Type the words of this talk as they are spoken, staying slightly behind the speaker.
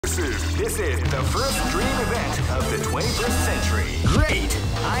This is the first dream event of the 21st century. Great!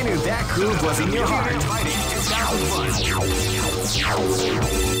 I knew that groove was in your heart. Fighting 2001.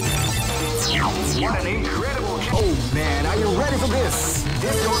 What an incredible... Oh man, are you ready for this?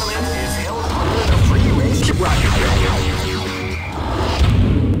 This tournament is held under the free range...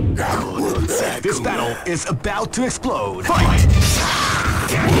 This battle is about to explode. Fight!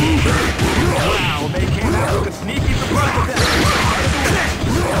 Wow, they came out with a sneaky surprise attack.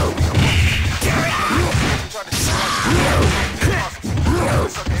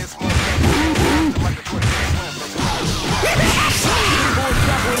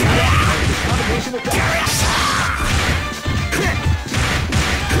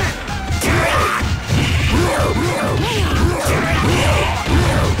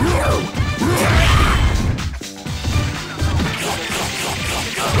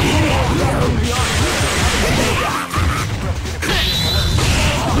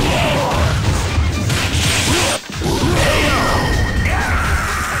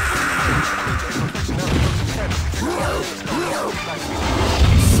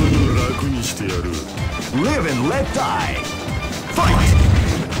 Live and let die. Fight!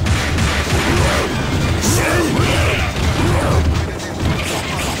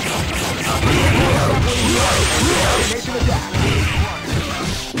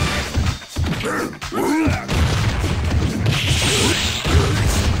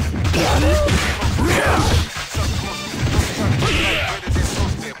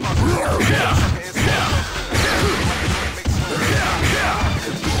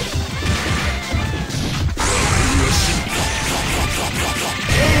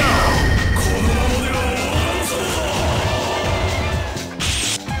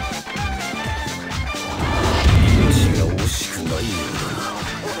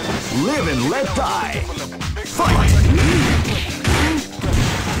 Live and let die. Fight!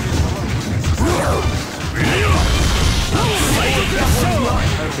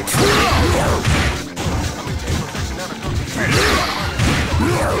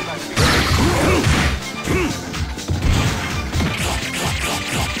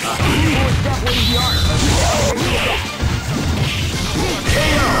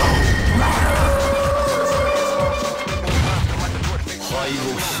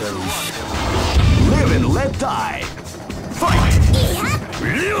 Live and let die. Fight!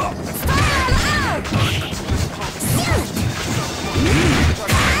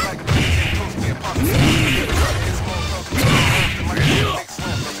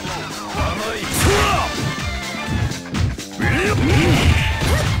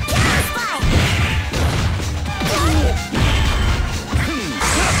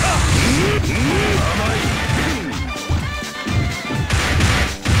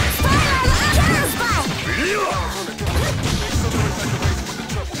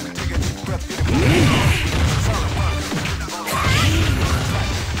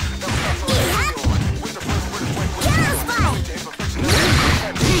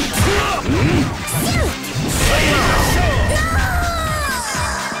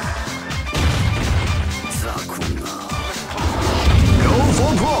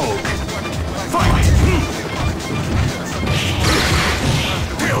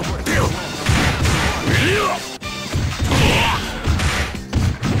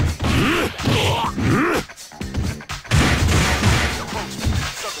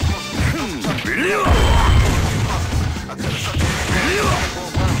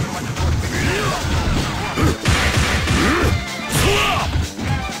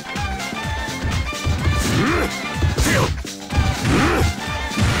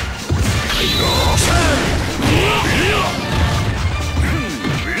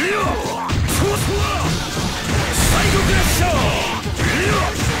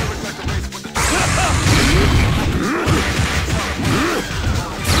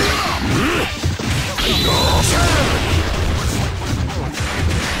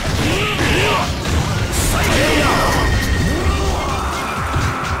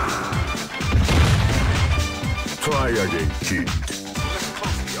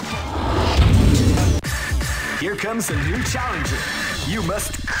 Here comes a new challenger. You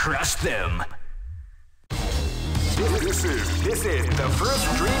must crush them. This is the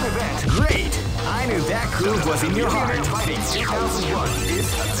first dream event. Great! I knew that groove was in your heart. Fighting 2001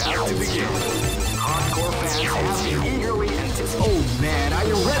 is about to begin. Hardcore fans have been eagerly anticipating. Oh man, are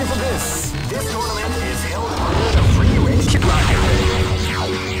you ready for this? This tournament is held under the free range.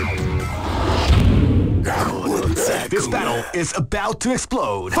 This battle is about to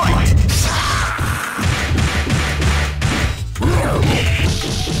explode. Fight! Wow,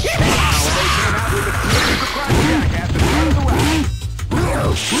 they came out with a surprise attack at the start of the round.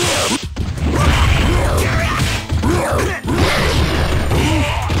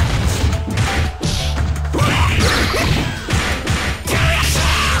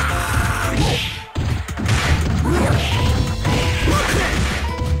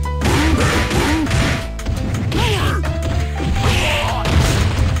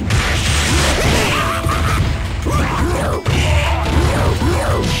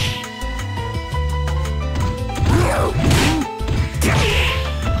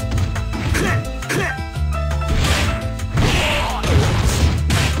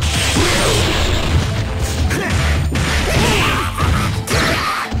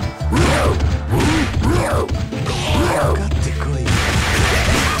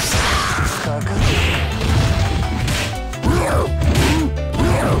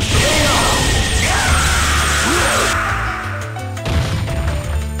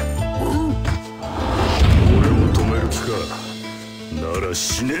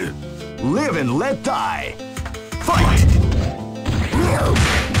 Live and let die. Fight!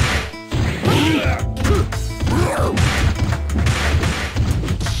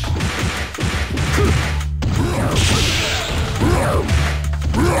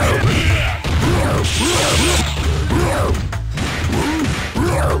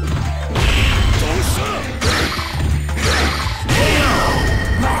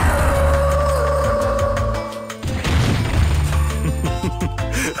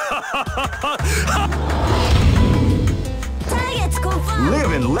 Targets confirmed.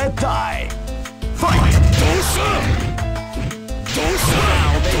 Live and let die. Fight! Wow, they came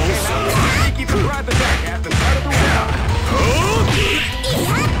out with a sneaky surprise attack at the start of the round.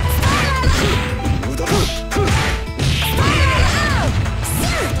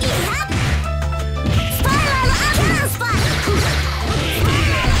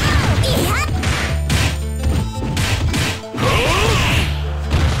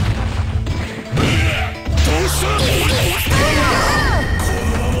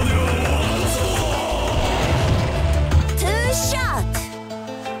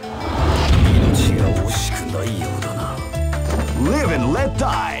 Live and let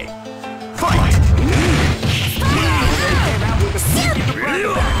die. Fight! Wow, they came out with a sneaky surprise attack at the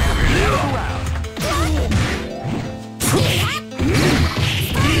start of the round.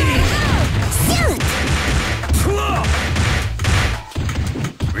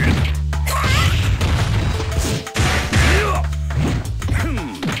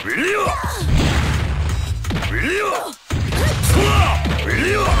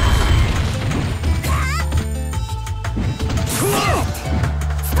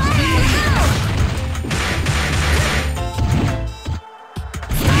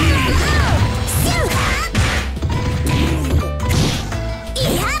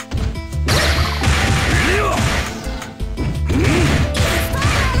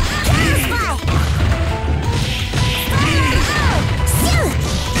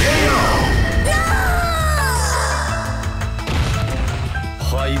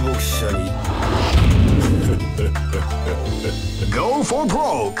 Go for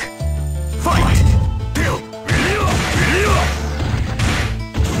broke. Fight!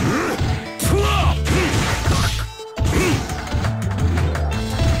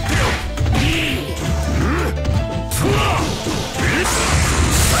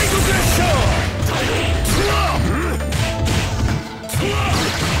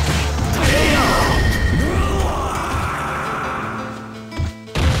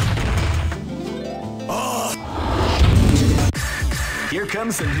 Here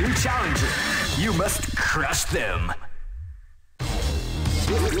comes a new challenger. You must crush them.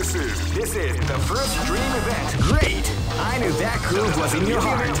 This is the first dream event. Great! I knew that groove was in your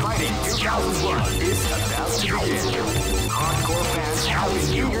heart. Fighting 2001 is about to begin. Hardcore fans have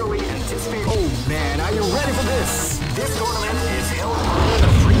been eagerly anticipating. Oh man, are you ready for this? This tournament is held under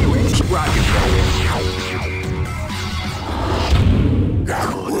the free range rocket.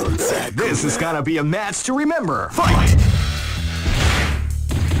 This is gonna be a match to remember. Fight!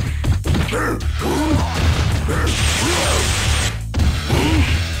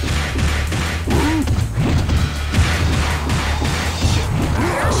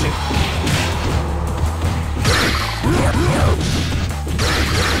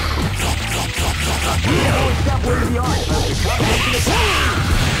 Stop where the art.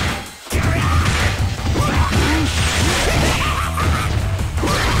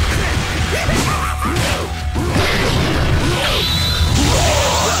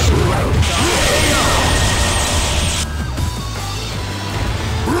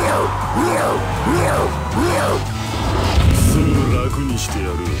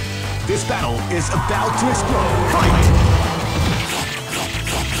 This battle is about to explode. Fight!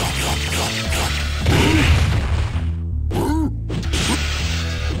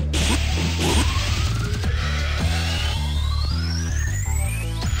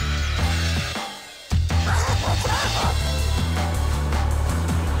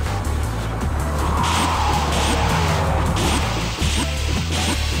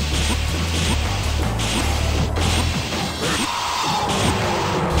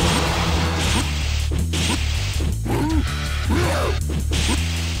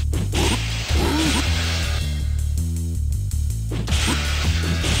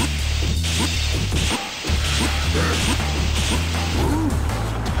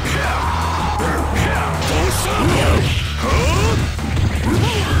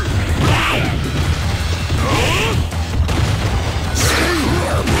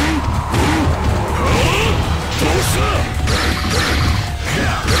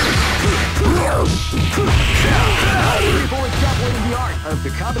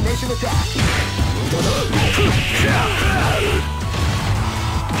 combination attack.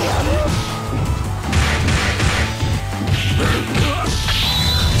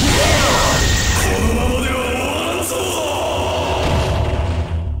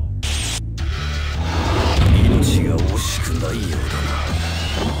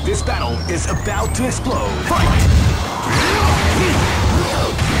 This battle is about to explode. Fight!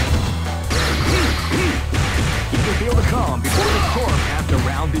 You can feel the calm before the storm as the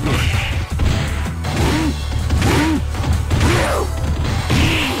round begins.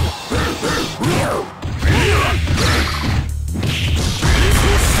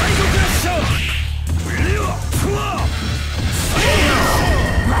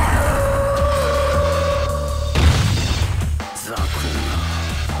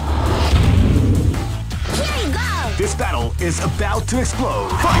 This battle is about to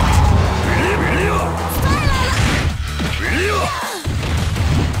explode. Fight!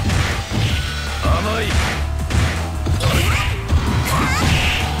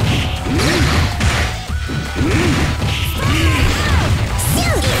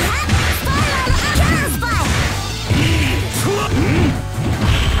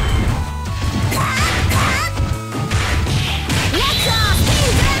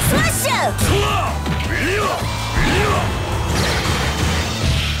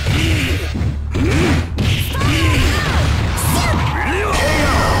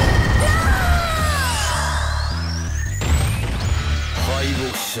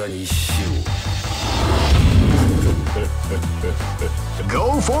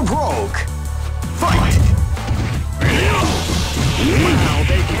 Go for broke! Fight! Wow,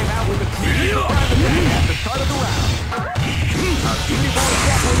 they came out with a clean surprise attack at the start of the round. A beautiful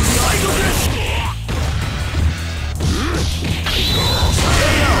tackling behind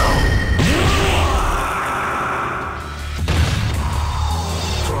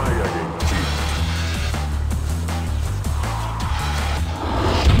Try again, team.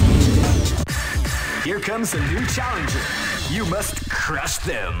 Here comes a new challenger. You must crush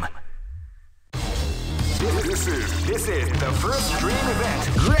them. This is the first dream event.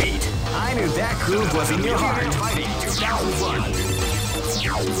 Great! I knew that groove was in your heart. Fighting 2001.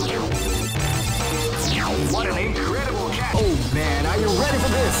 What an incredible catch! Oh man, are you ready for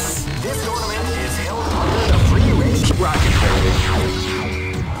this? This tournament is held under the free range rocket.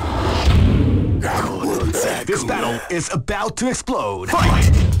 This battle is about to explode. Fight!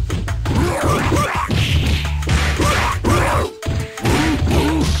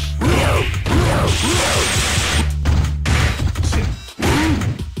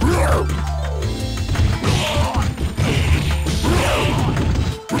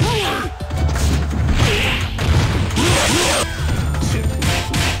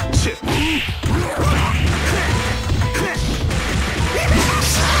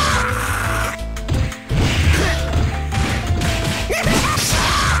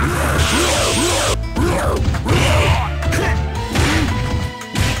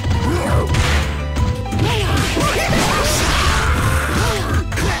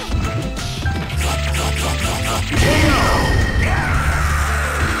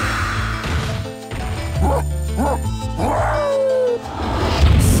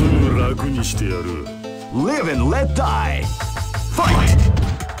 Live and let die. Fight!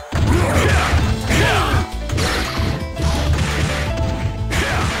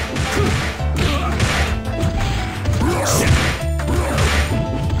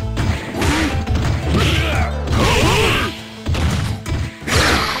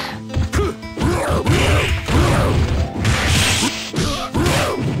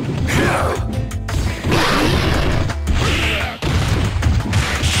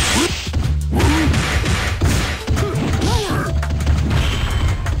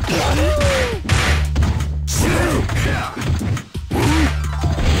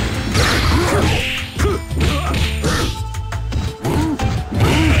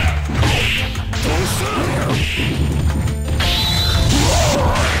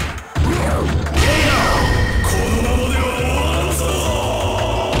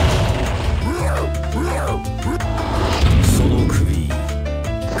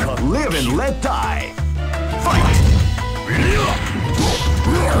 Live and let die. Fight!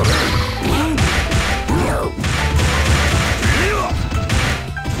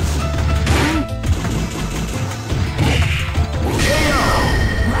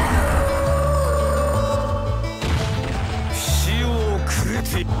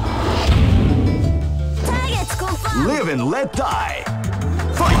 Live and let die.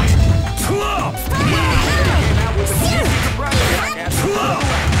 Fight!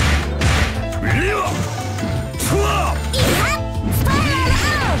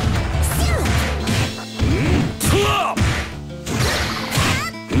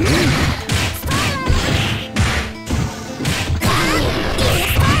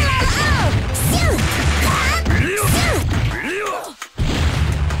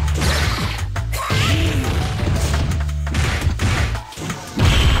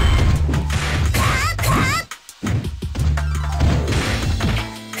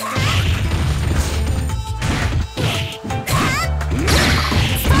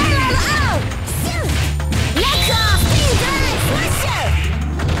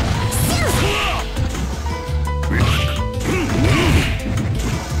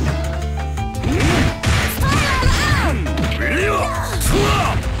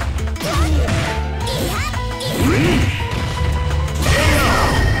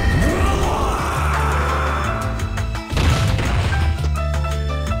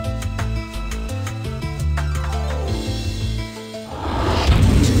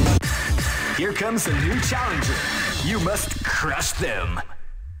 Here comes a new challenger. You must crush them.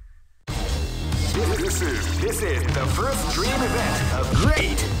 This is the first dream event of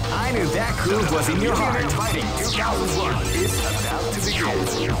Great. I knew that groove was in your heart. Fighting 2001 is about to begin.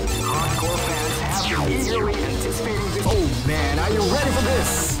 Hardcore fans have been eagerly anticipating this. Oh man, are you ready for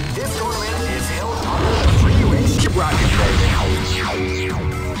this? This tournament is held under the free range. Keep rocking, baby.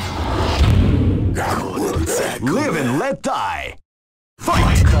 Live and let die.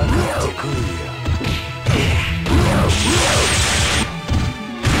 Fight!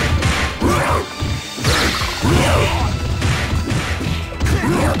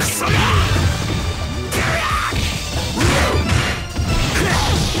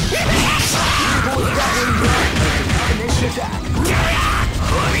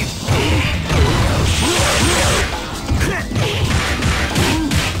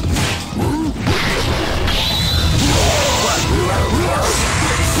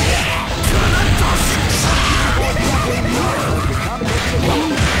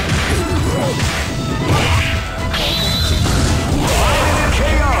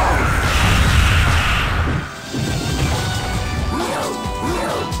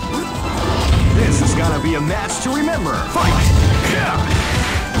 This is gonna be a match to remember. Fight!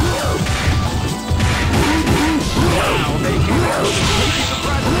 Wow, they came out with a pretty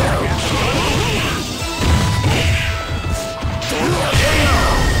surprise attack.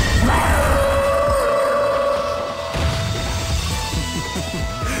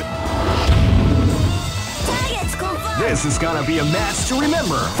 This is gonna be a match to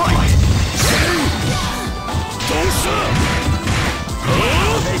remember. Fight!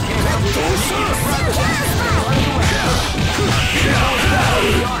 They came out with a surprise attack.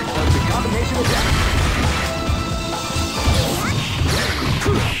 The art of the combination attack.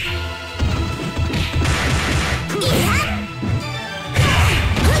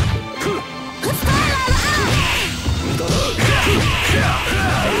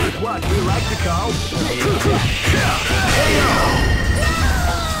 What we like to call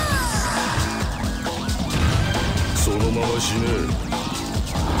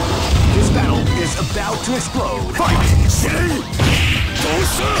This battle is about to explode. Fight!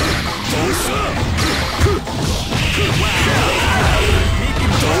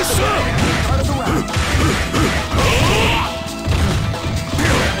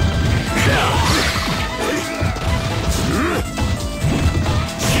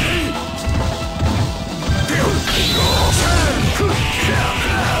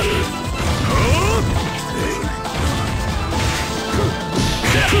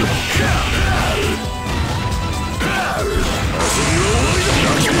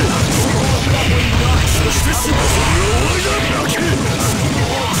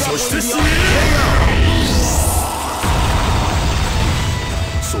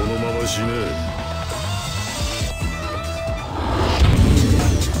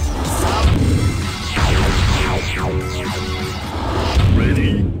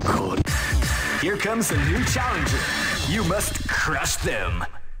 Ready? Here comes a new challenger. You must crush them.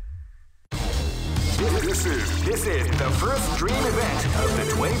 This is the first dream event of the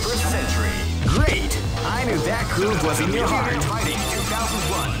 21st century. Great! I knew that groove was in your heart. Fighting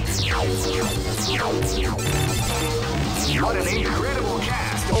 2001. What an incredible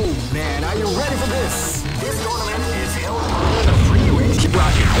cast! Oh man, are you ready for this? This tournament is held under the free range. Keep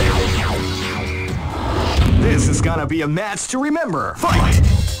rocking, baby. This is gonna be a match to remember. Fight!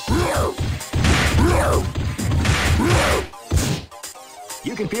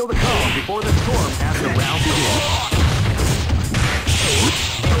 You can feel the calm before the storm as the round begins.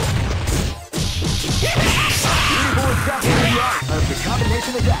 Beautiful adjustment in the art of the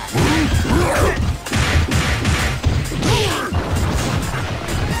combination attack.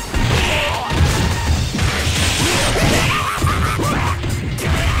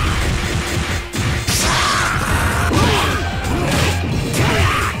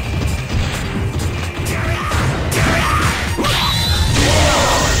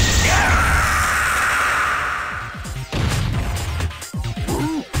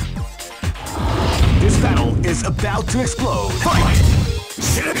 Is about to explode. Fight!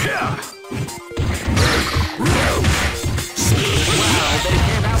 Wow, they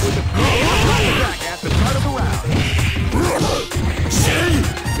came out with a great attack at the start of the round.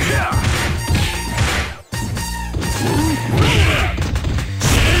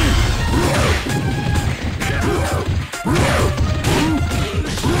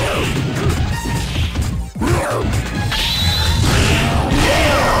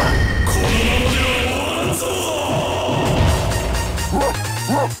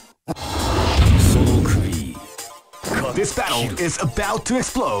 is about to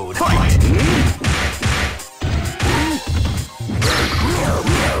explode. Fight!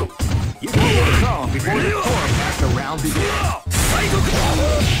 You can feel the calm before the storm as the round begins.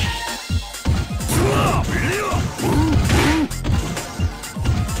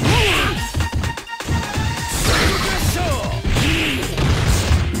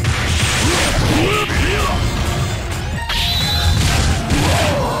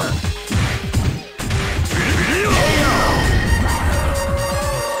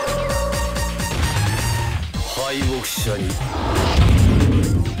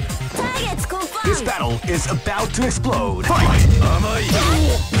 This battle is about to explode. Fight! You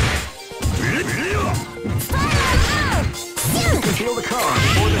can feel the calm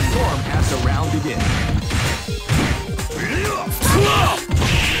before the storm as the round begins.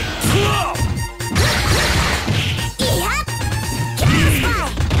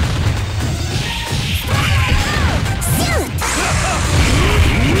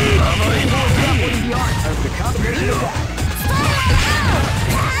 The art of the combination attack.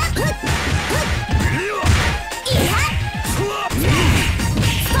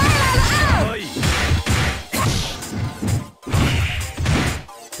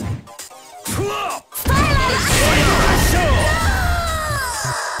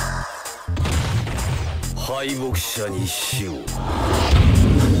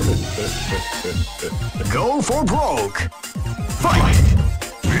 Go for broke. Fight!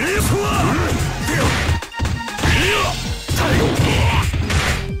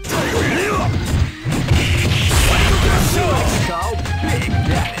 Called Big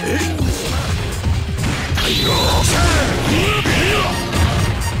Daddy.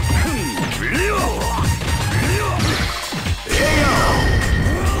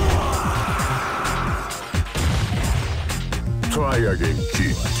 Try again,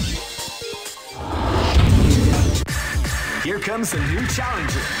 kid. Here comes a new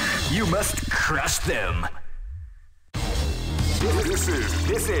challenger. You must crush them. This is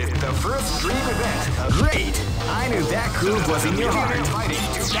the first dream event. Great! I knew that groove was in your heart. Fighting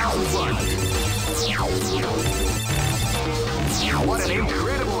 2001. What an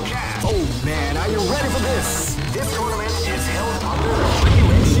incredible cast! Oh man, are you ready for this? This tournament is held under the free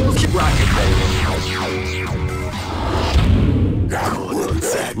ratio. Keep rocking, baby.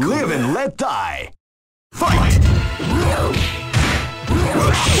 Live and let die. Fight!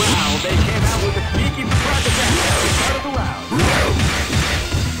 Wow, they came out with a sneaky surprise attack at the start of the round.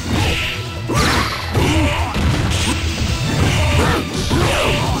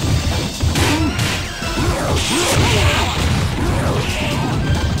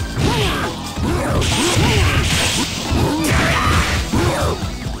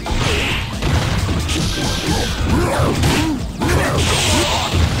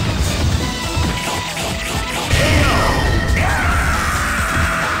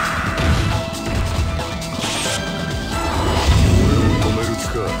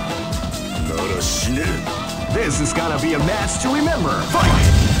 This is gonna be a match to remember. Fight!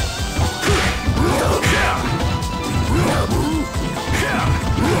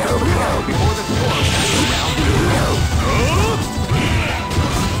 Before the storm has the round begins.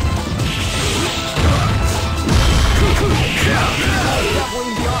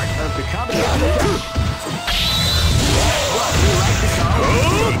 Definitely the art of the combination attack. What, you like the song?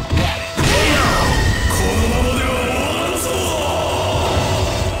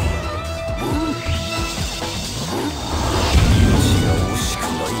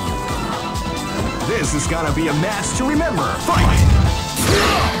 This is gonna be a match to remember. Fight!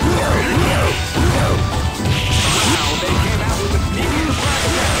 Wow, they came out with a sneaky surprise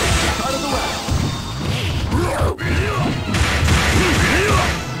attack at the start of the round.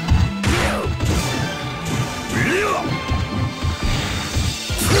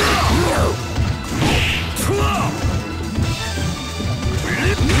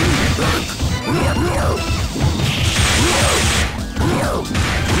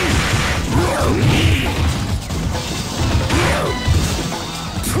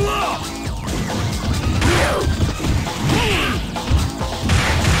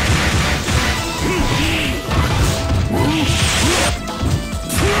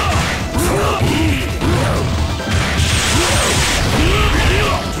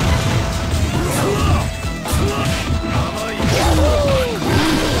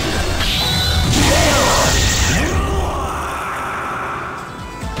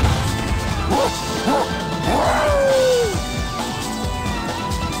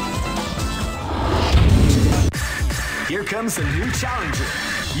 Here comes a new challenger.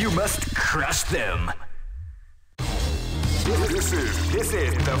 You must crush them. This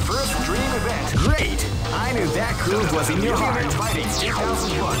is the first dream event. Great! I knew that groove was in your heart. Fighting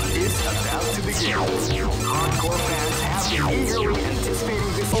 2001 is about to begin. Hardcore fans have been eagerly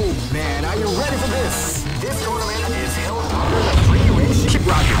anticipating this. Oh man, are you ready for this? This tournament is held under the free ratio. Keep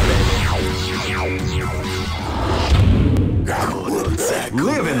rocking, baby.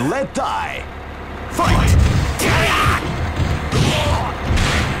 Live and let die. Fight!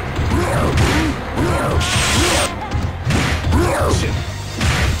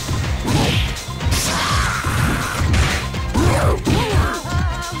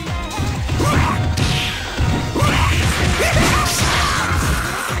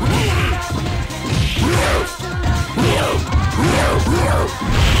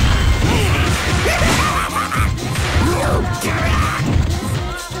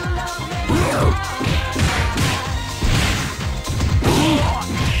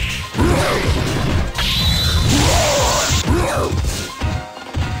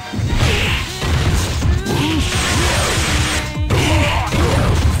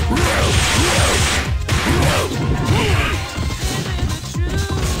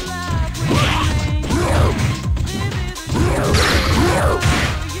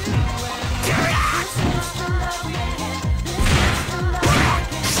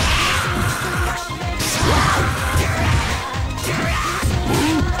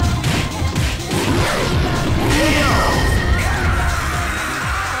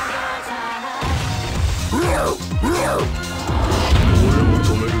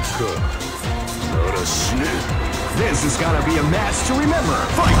 This is gonna be a match to remember.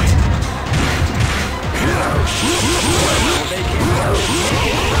 Fight! They came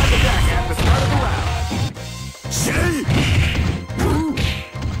out the back at the start of the round.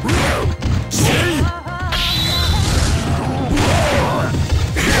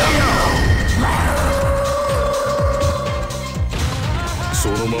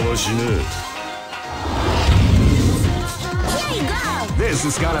 This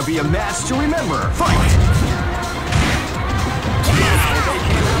is gonna be a match to remember. Fight!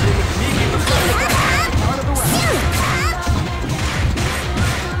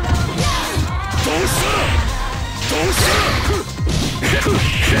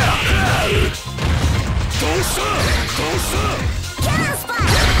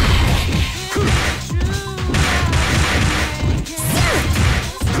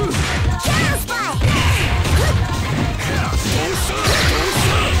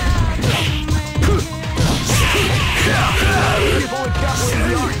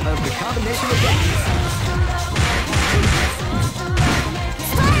 Of the combination of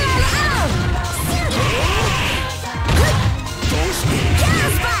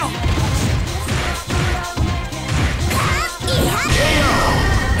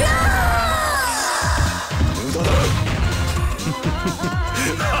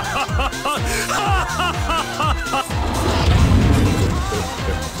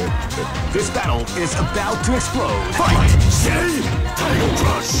This battle is about to explode. Fight! Tiger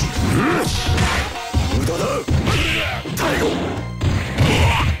Crush! Tiger!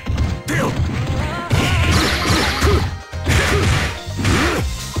 Deal!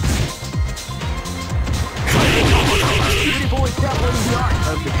 Beautiful establishing the art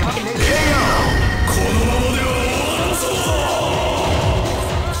of the combination.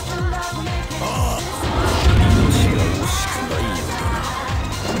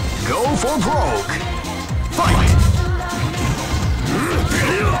 Go for broke! Fight!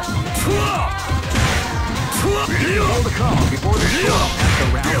 Hold the calm before the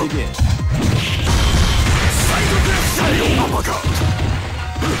round begins.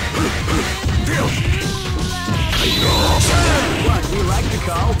 What we like to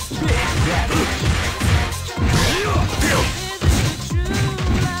call Big Daddy.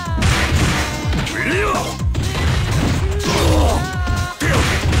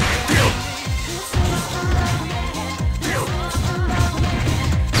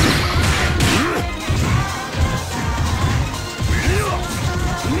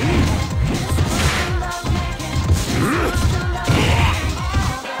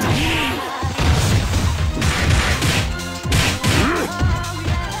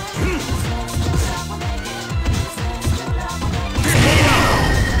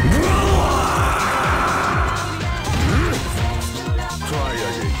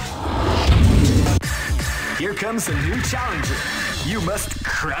 Here comes a new challenger. You must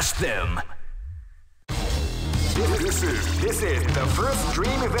crush them. This is the first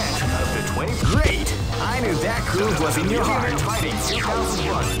dream event of the 20th. Great! I knew that groove was in your heart. Fighting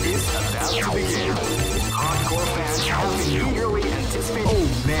 2001 is about to begin. Hardcore fans have been eagerly anticipating. Oh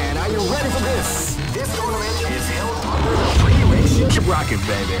man, are you ready for this? This tournament is held under the Keep rocking,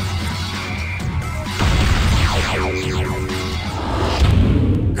 baby.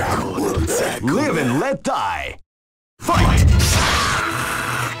 Live and let die. Fight!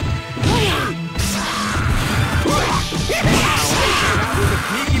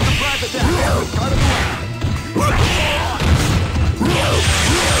 Sneaky surprise attack at the start of the round.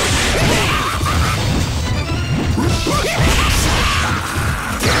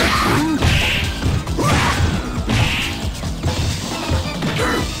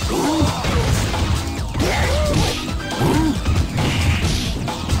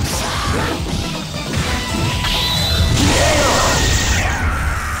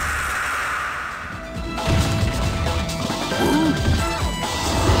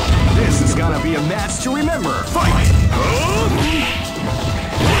 This is gonna be a match to remember. Fight!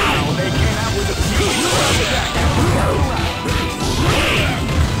 Wow, they came out with a sneaky surprise attack.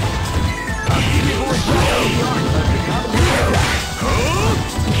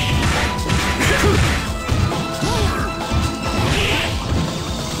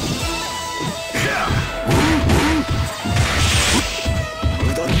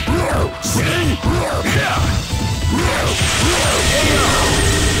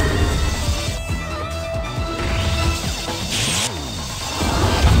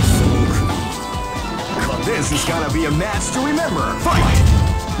 This is gonna be a match to remember. Fight!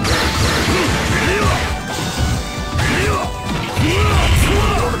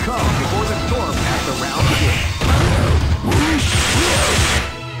 Overcome before the storm as the round begins.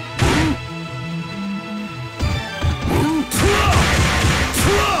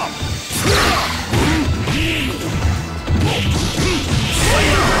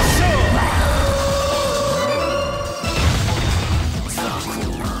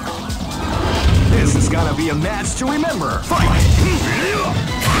 This is gonna be a match to remember. Fight!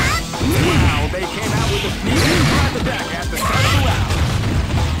 Wow, they came out with a sneaky surprise attack at the start of the round.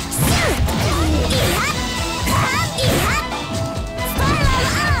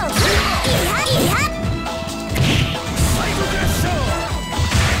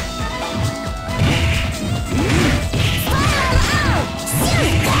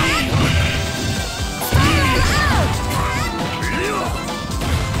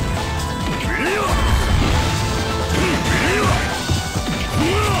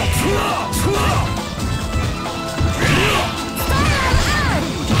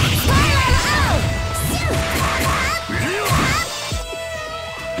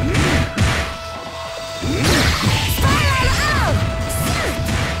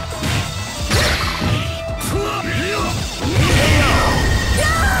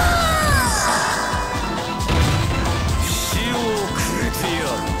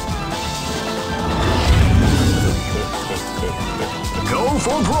 Go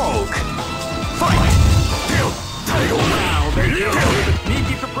for broke! Fight! Wow, they came out with a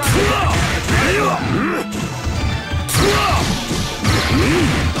sneaky surprise attack.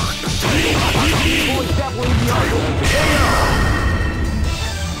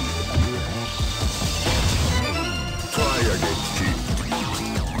 Try again, kid.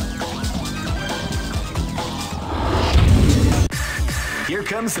 Here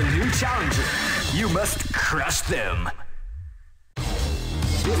comes a new challenger. You must crush them.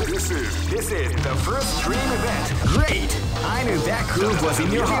 This is the first dream event. Great! I knew that groove was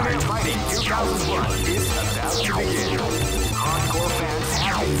in your heart. Fighting 2001 is about to begin. Hardcore fans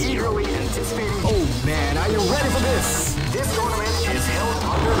have been eagerly anticipating. Oh man, are you ready for this? This tournament is held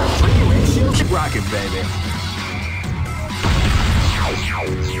under the free ratio. Keep rocking, baby.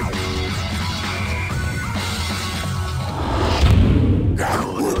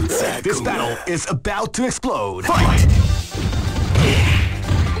 This battle is about to explode. Fight!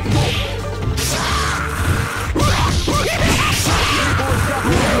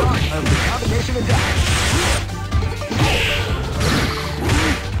 Of the combination attack.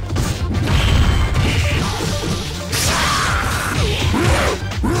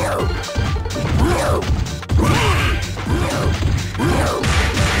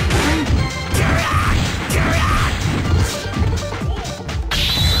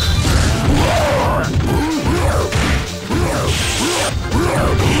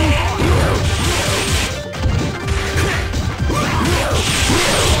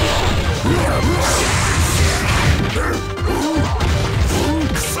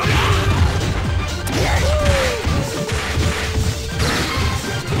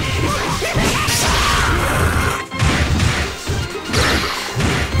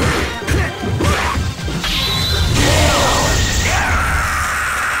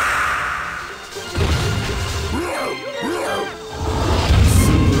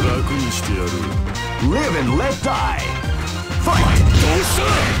 Live and let die. Fight!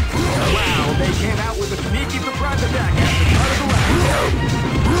 Wow, they came out with a sneaky surprise attack at the start of the round.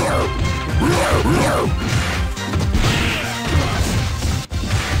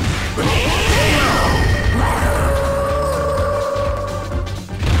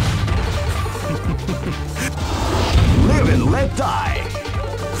 Live and let die.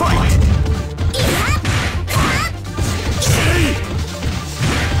 Fight!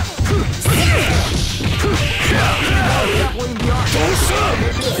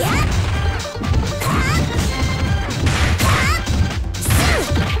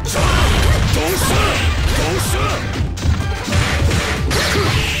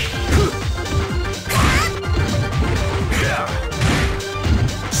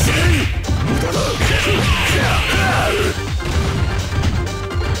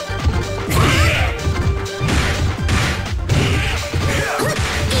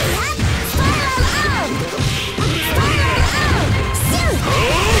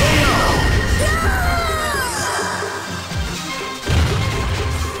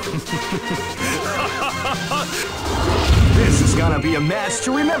 This is gonna be a match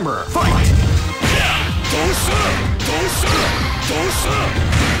to remember. Fight!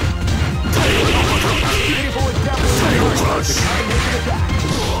 Beautiful example of the combination attack.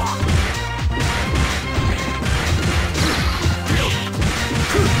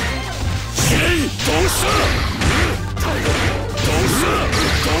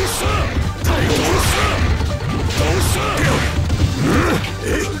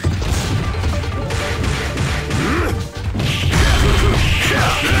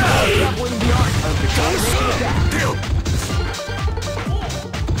 Exampling the art of the combination attack.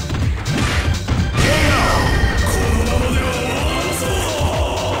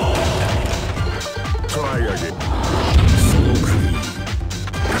 Try again.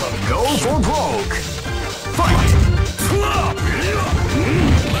 Go for broke. Fight!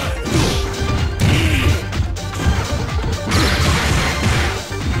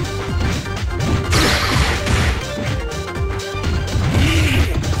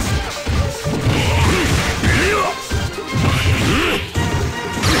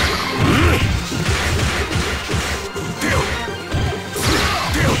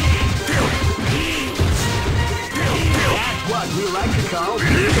 That's what we like to call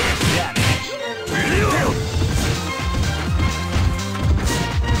damage.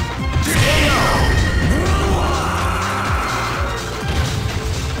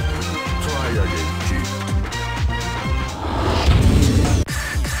 Try again, kid.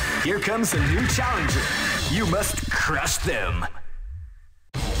 Here comes a new challenger. You must crush them.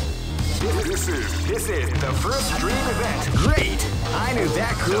 This is the first dream event. Great! I knew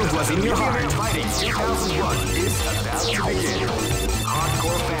that groove was in your heart. Fighting 2001 is about to begin.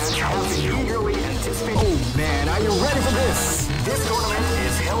 Hardcore fans have been eagerly anticipating. Oh man, are you ready for this? This tournament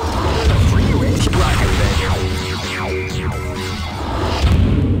is held under the free range bracket.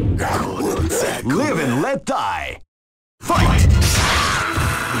 Live and let die. Fight!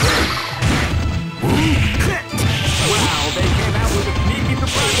 Wow, they came out with a sneaky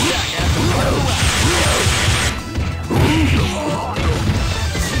surprise attack at the start of the round.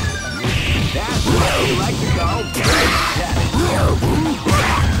 That's what we like to go.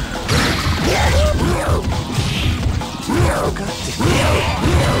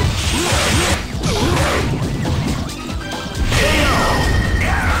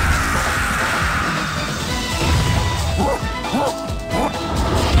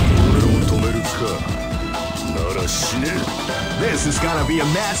 This is gonna be a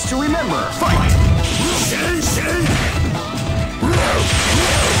match to remember. Fight!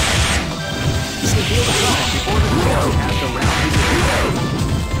 You should feel the calm before the storm as the round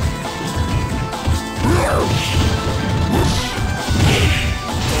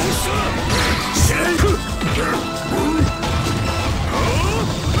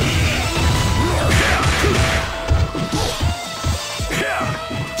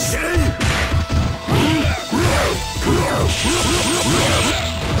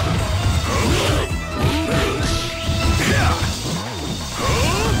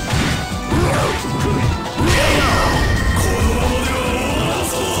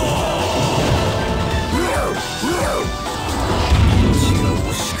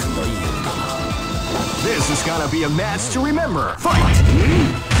This is gonna be a match to remember. Fight!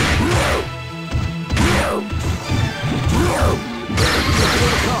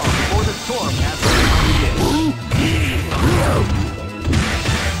 Before the storm has to begin.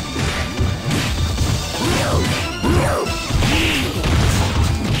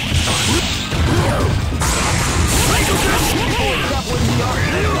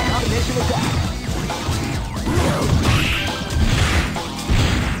 Combination attack.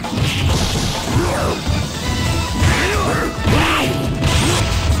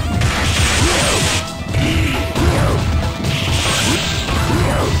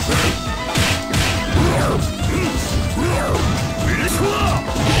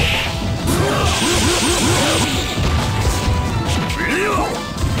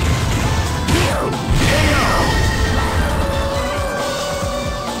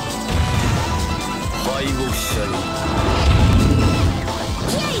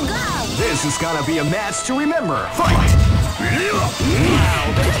 gonna be a match to remember. Fight!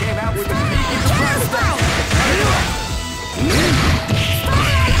 Wow, they came out with a sneaky surprise attack.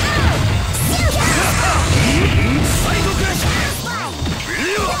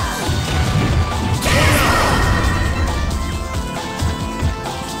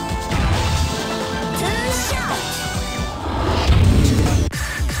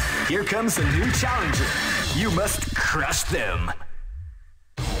 Here comes a new challenger. You must crush them.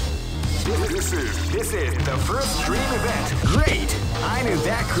 This is the first dream event. Great! I knew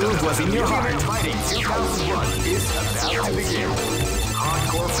that groove was in your heart. Fighting 2001 is about to begin.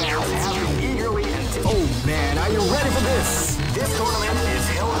 Hardcore fans have been eagerly anticipating. Oh man, are you ready for this? This tournament is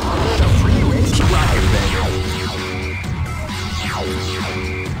held under the free range drive.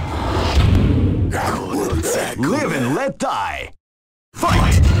 Live and let die.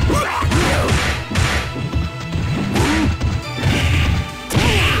 Fight!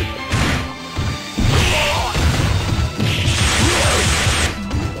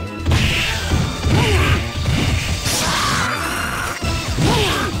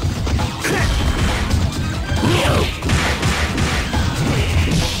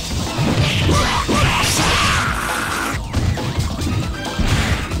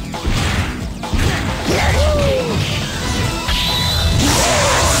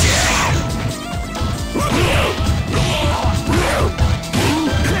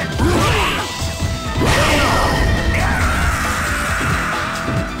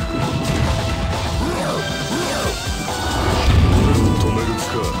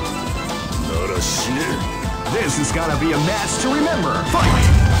 This is gonna be a match to remember. Fight!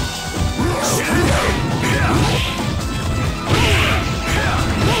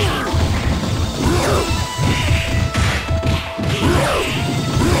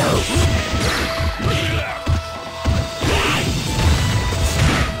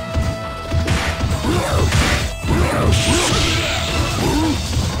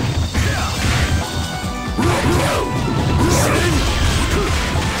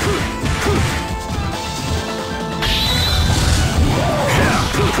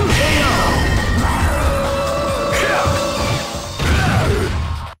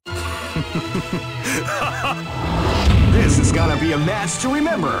 This is gonna be a match to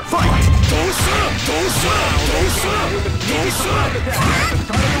remember. Fight!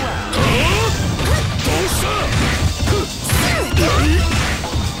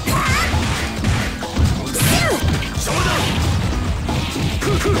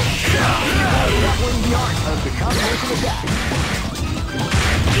 The art of the combination attack.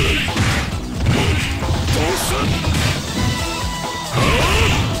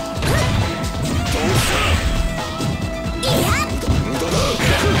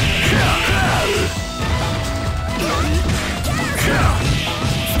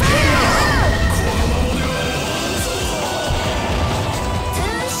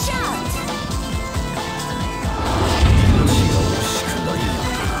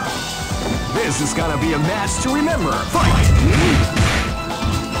 This is gonna be a match to remember. Fight!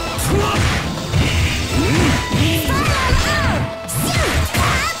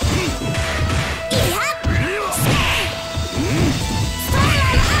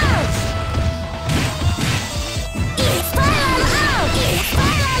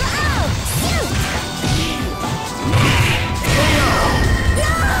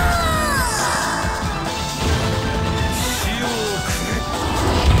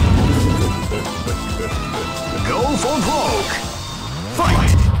 Go for broke!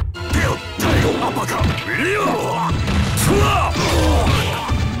 Fight! Uppercut!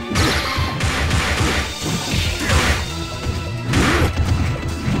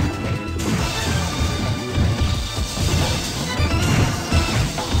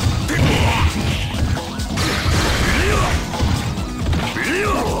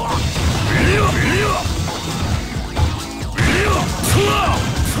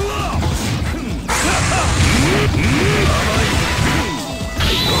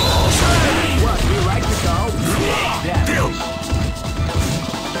 What, you like to go? Yeah.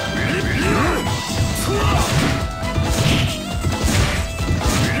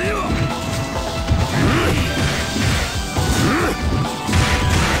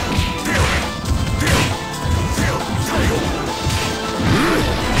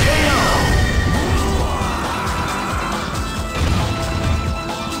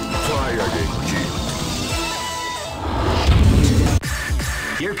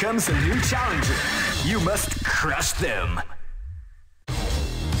 Here comes a new challenger. You must crush them.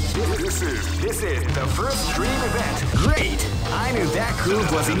 This is the first dream event. Great! I knew that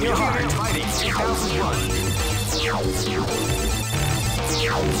groove was in your heart. Fighting 2001.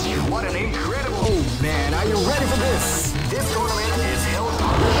 What an incredible... Oh man, are you ready for this? This tournament is held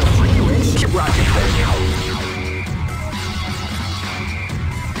under the free ratio bracket.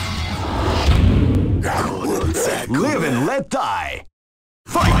 Live and let die.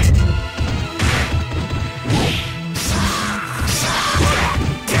 Fight!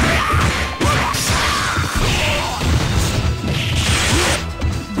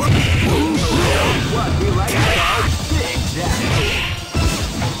 What we like to call big damage.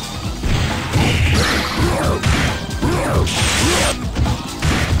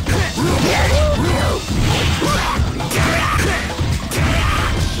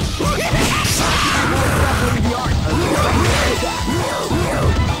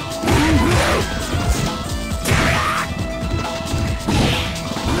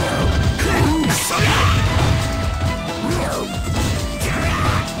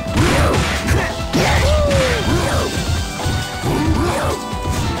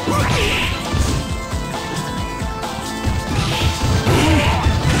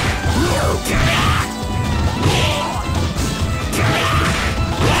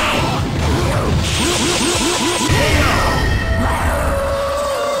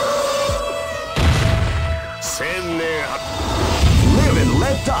 Live and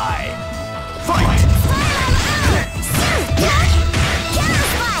let die. Fight!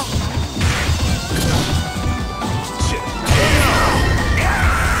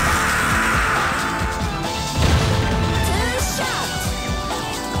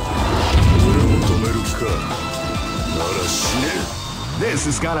 This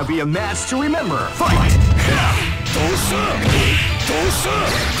is gonna be a match to remember. Fight!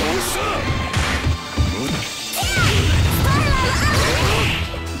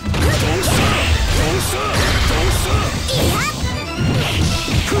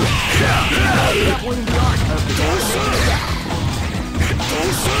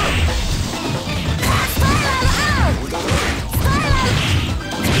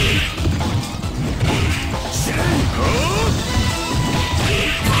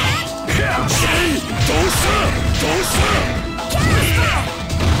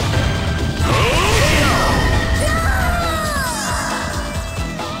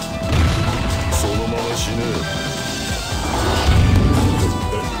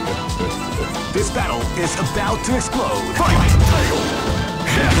 This battle is about to explode. Fight!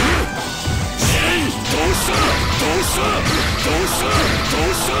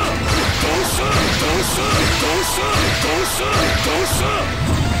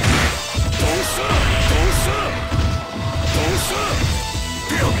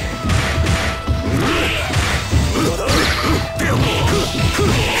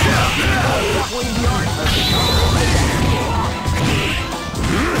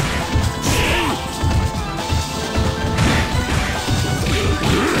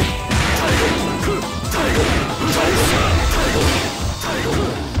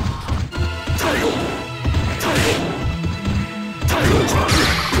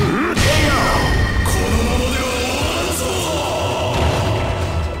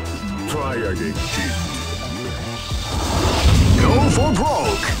 Try again, kid. Go for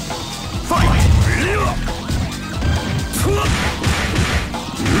broke. Fight!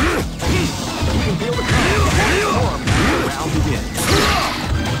 You can feel the round begins.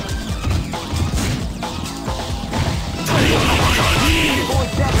 Tiger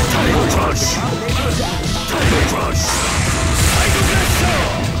Crunch! Tiger Crunch! Tiger Crunch!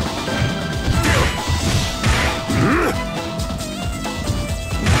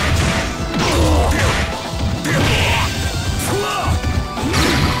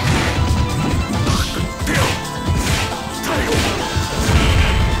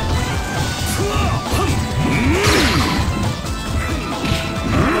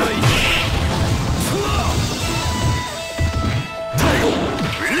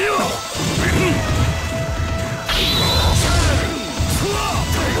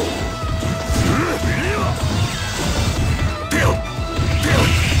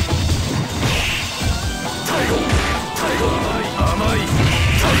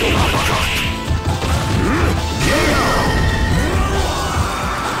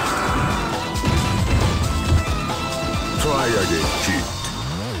 Try again, kid.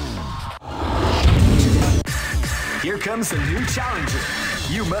 Here comes a new challenger.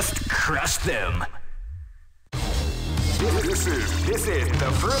 You must crush them. This is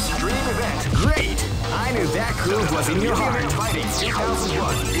the first dream event. Great! I knew that groove was in your heart. Fighting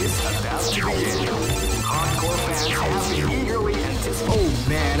 2001 is about to begin. Hardcore fans have been eagerly anticipating. Oh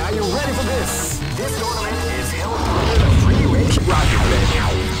man, are you ready for this? This tournament is held under the free range rocket.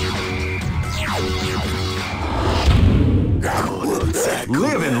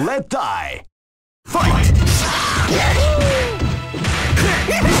 Live and let die. Fight!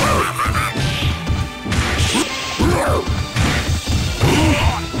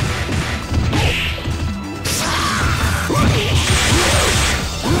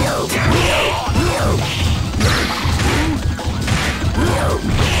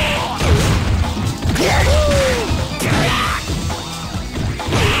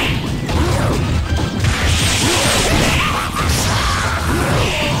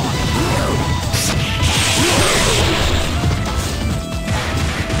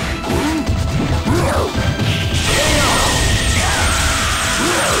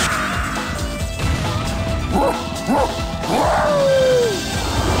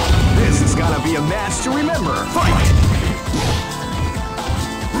 This is gonna be a match to remember. Fight!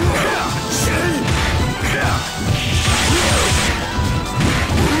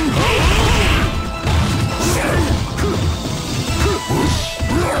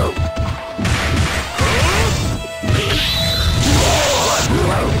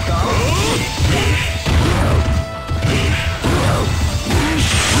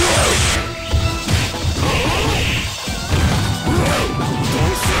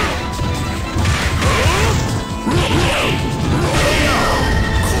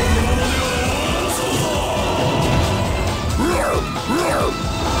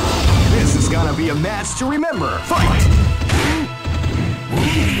 This is gonna be a match to remember. Fight!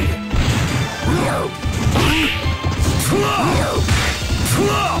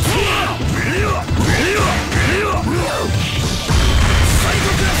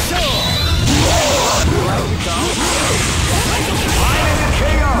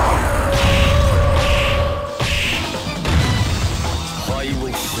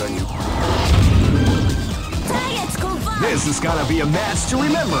 This is gonna be a match to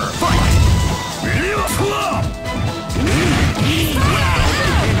remember. Fight!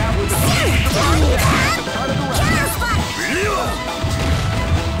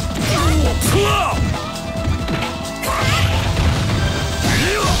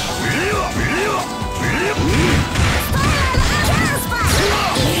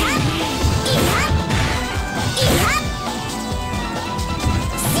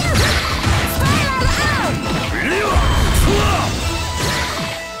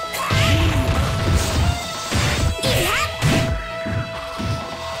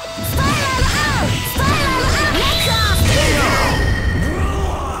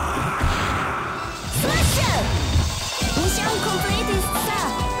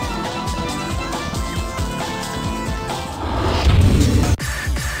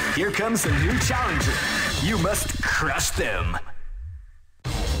 Here comes a new challenger. You must crush them.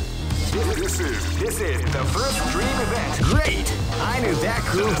 This is the first dream event. Great! I knew that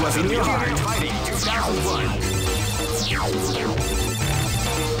groove was in your heart. Fighting 2001.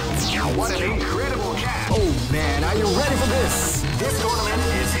 What an incredible cast! Oh man, are you ready for this? This tournament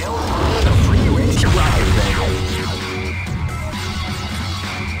is held under the free range rocket band.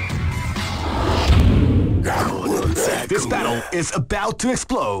 This battle is about to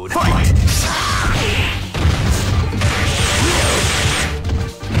explode. Fight!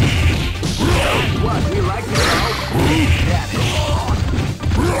 What, we like this now?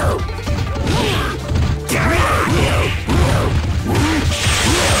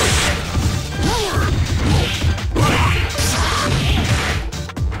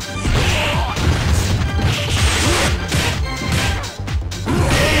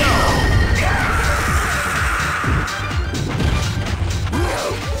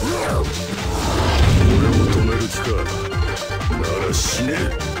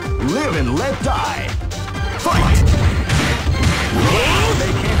 Live and let die. Fight!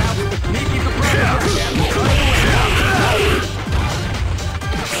 They came out with the sneaky surprise.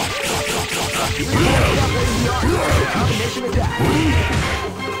 Combination attack.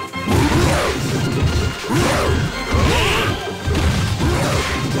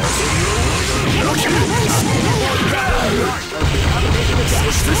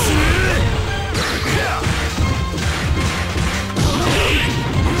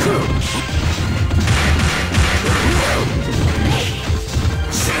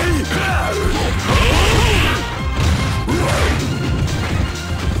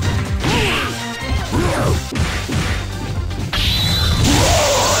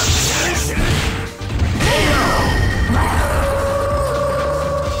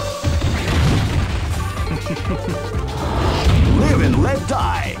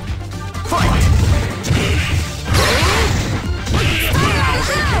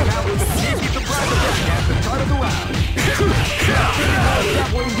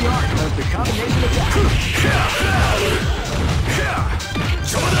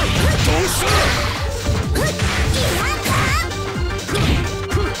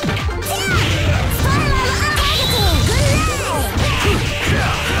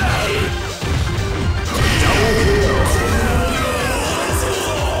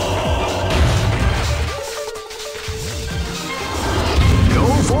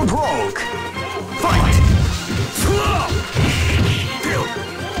 or broke. Fight!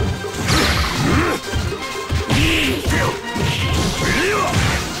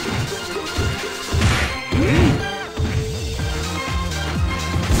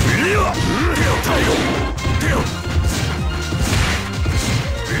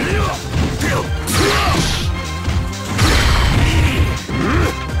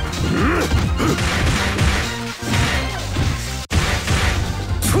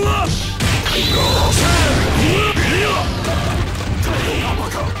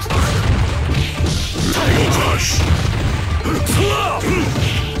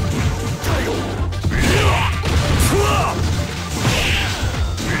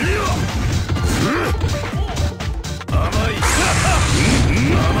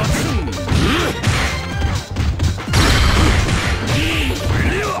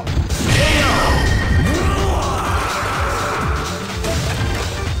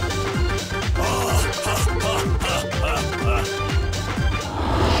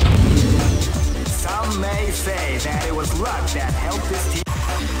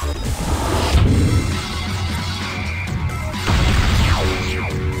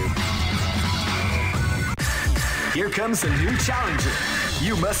 Here comes a new challenger.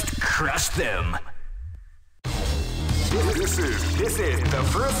 You must crush them. This is the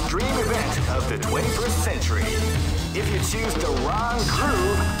first dream event of the 21st century. If you choose the wrong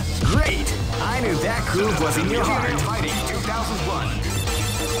groove, great! I knew that groove was in your heart. Fighting 2001.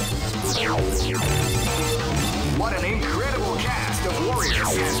 What an incredible cast of warriors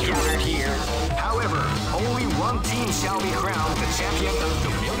has gathered here. However, only one team shall be crowned the champion of the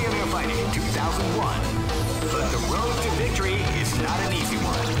Millionaire Fighting 2001. But the road to victory is not an easy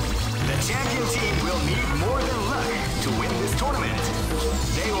one. The champion team will need more than luck to win this tournament.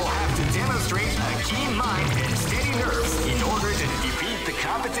 They will have to demonstrate a keen mind and steady nerves in order to defeat the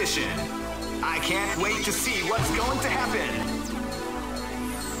competition. I can't wait to see what's going to happen.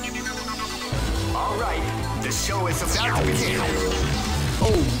 Alright, the show is about to begin.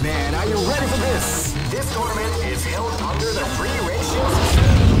 Oh man, are you ready for this? This tournament is held under the free ratio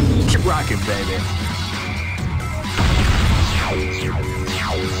system. Keep rocking, baby.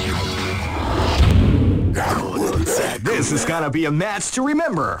 This is gonna be a match to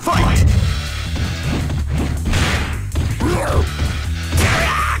remember. Fight!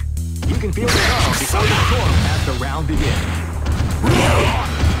 You can feel the calm before the storm as the round begins.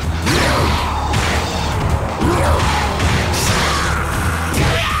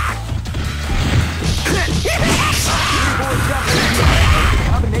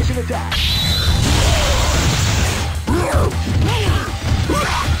 Combination attack.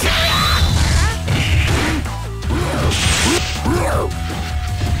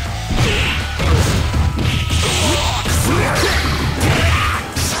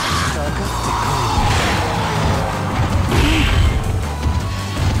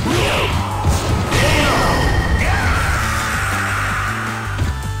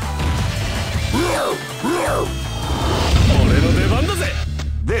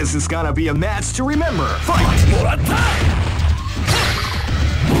 This is gonna be a match to remember. Fight!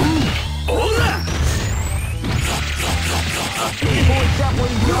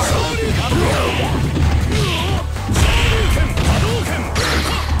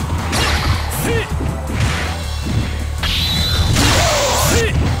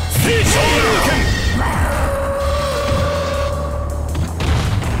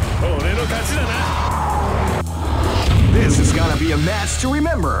 This is gonna be a match to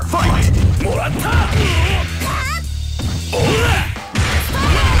remember. Fight! They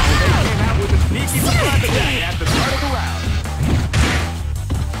came out with a sneaky surprise attack at the start of the round.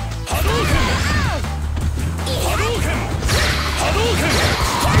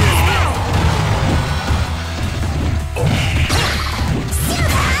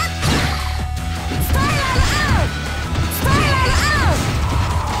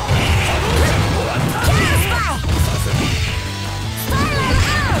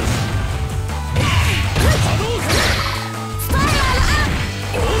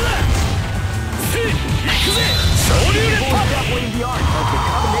 The art of the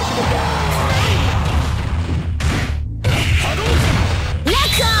combination attack.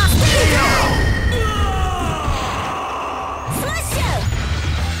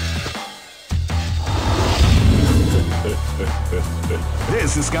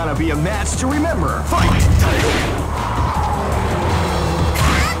 This is gonna be a match to remember. Fight!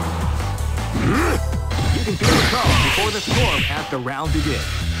 You can feel the calm before the storm as the round begins.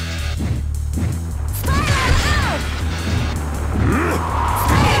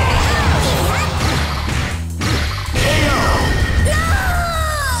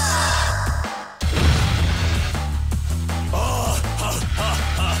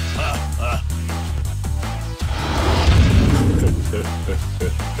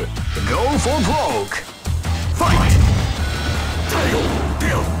 broke. Fight! Title,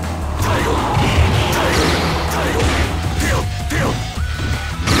 deal, title, title, title, deal, deal.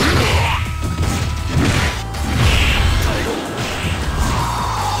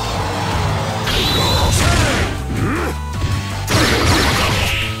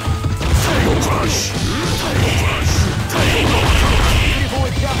 Beautiful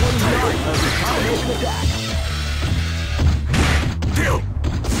example of the combination attack.